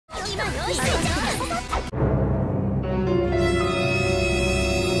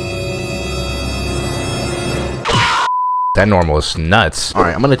That normal is nuts.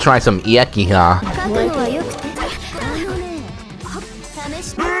 Alright, I'm gonna try some Akiha.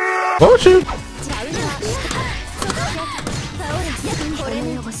 Oh shoot!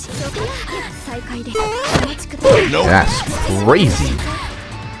 That's crazy.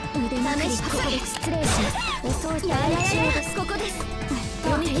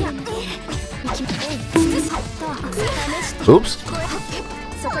 Oops.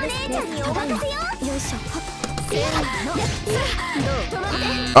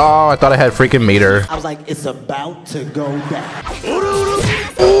 Oh, I thought I had freaking meter. I was like, it's about to go down.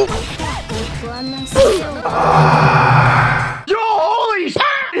 Yo, holy shit,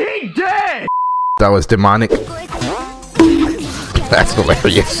 he dead! That was demonic. That's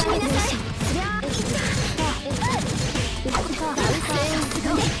hilarious.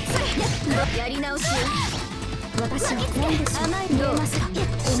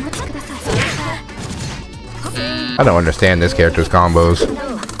 I don't understand this character's combos.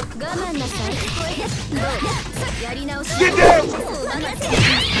 Get down!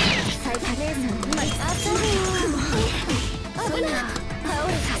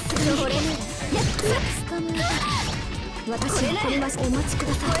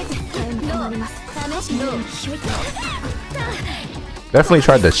 Definitely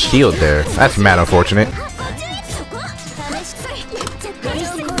tried the shield there. That's mad unfortunate.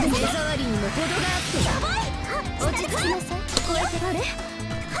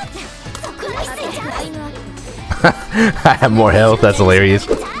 I have more health. That's hilarious.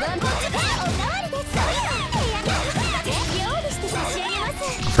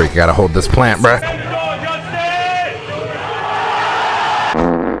 Freak, gotta hold this plant, bruh.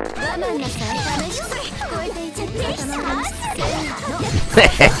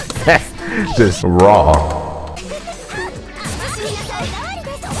 Just raw.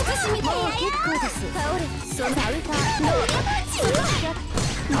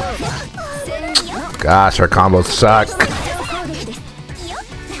 Gosh, our combos suck.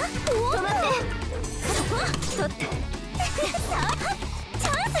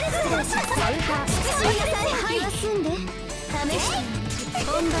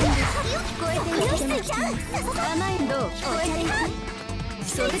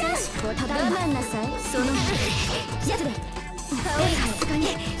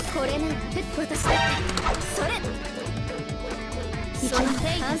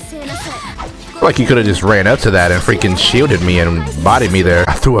 Like he could have just ran up to that and freaking shielded me and bodied me there.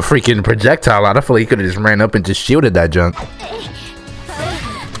 I threw a freaking projectile out. I feel like he could have just ran up and just shielded that junk.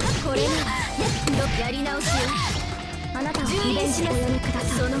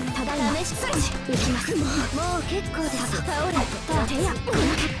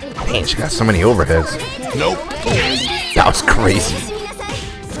 Man, she got so many overheads. Nope. That was crazy.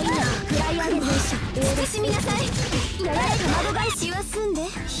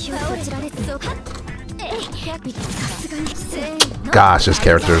 Gosh, this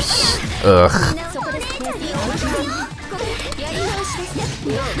character's ugh.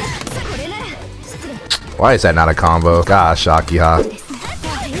 Why is that not a combo? Gosh, Akiha.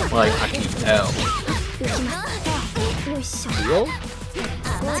 Like I can tell.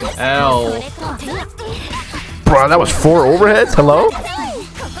 L. Bro, that was 4 overheads? Hello?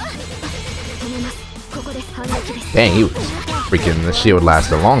 Dang, you freaking the shield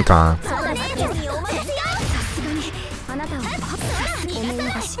lasted a long time.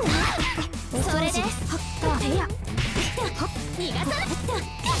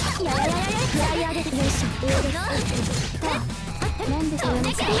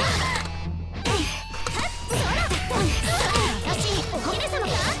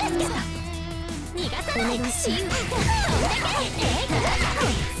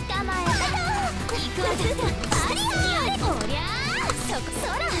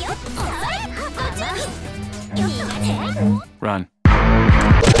 Run.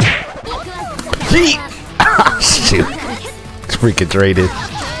 Ah, shoot. It's freaking traded.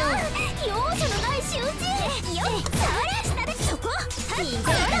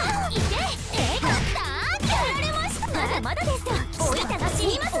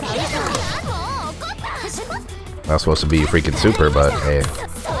 That's supposed to be freaking super, but hey.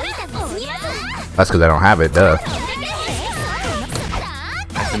 That's because I don't have it, duh.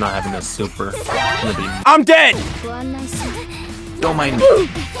 After not having a super. I'm dead! Don't mind me.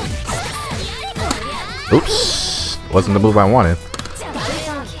 Oops. Wasn't the move I wanted.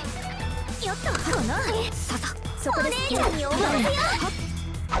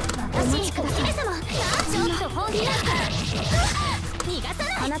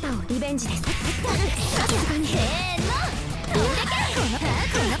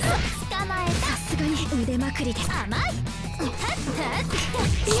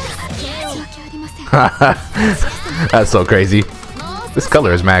 That's so crazy. This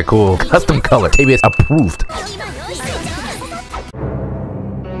color is mad cool. Custom color. Tavius approved.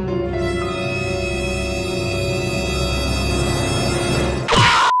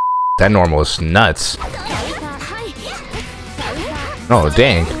 That normal is nuts. Oh,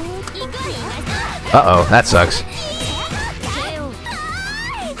 dang. Uh-oh, that sucks.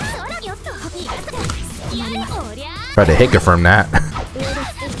 Tried to hit confirm that.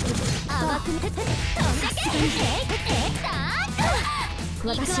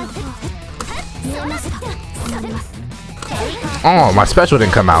 Oh, my special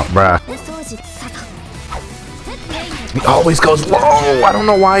didn't come out, bruh. He always goes low. I don't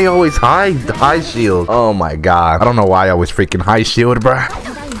know why he always high shield. Oh my god. I don't know why I always freaking high shield, bruh.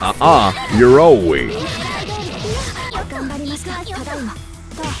 You're always.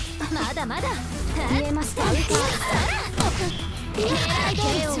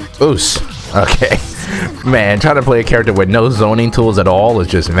 Oops. Okay. Man, trying to play a character with no zoning tools at all is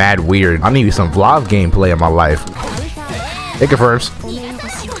just mad weird. I need some vlog gameplay in my life. It confirms.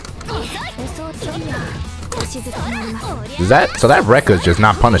 Is that so? That Rekka is just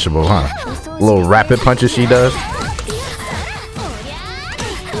not punishable, huh? Little rapid punches she does.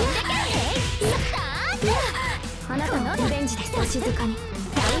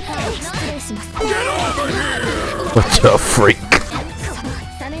 What the freak?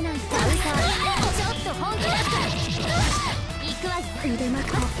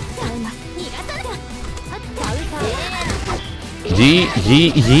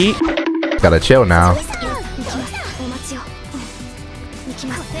 Yee. Gotta chill now.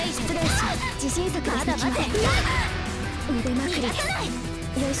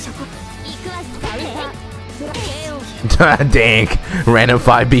 Dang, random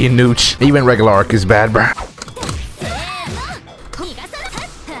 5B and nooch. Even regular arc is bad, bruh.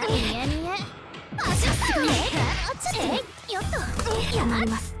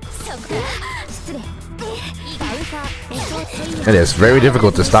 It is very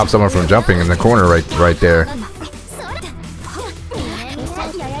difficult to stop someone from jumping in the corner right there.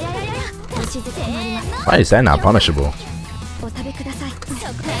 Why is that not punishable?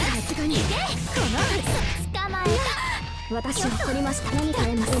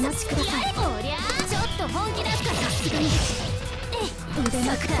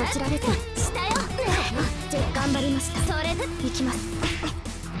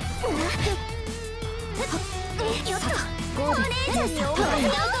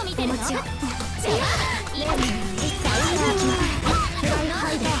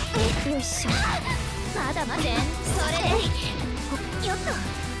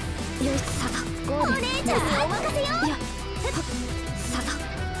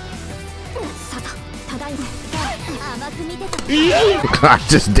 I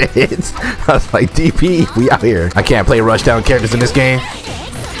just did. I was like, DP, we out here. I can't play rushdown characters in this game.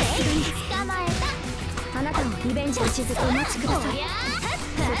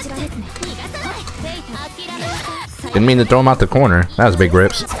 Didn't mean to throw him out the corner. That was big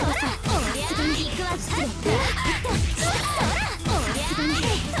rips.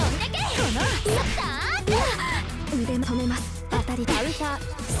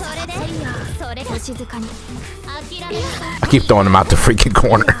 I keep throwing him out the freaking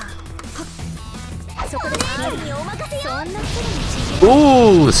corner.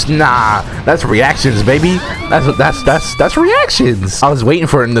 Ooh, nah. That's reactions, baby. That's reactions. I was waiting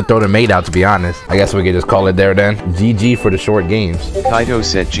for him to throw the maid out, to be honest. I guess we could just call it there then. GG for the short games. Kaito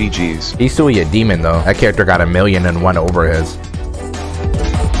said GG's. He's still a demon though. That character got 1,000,001 overheads.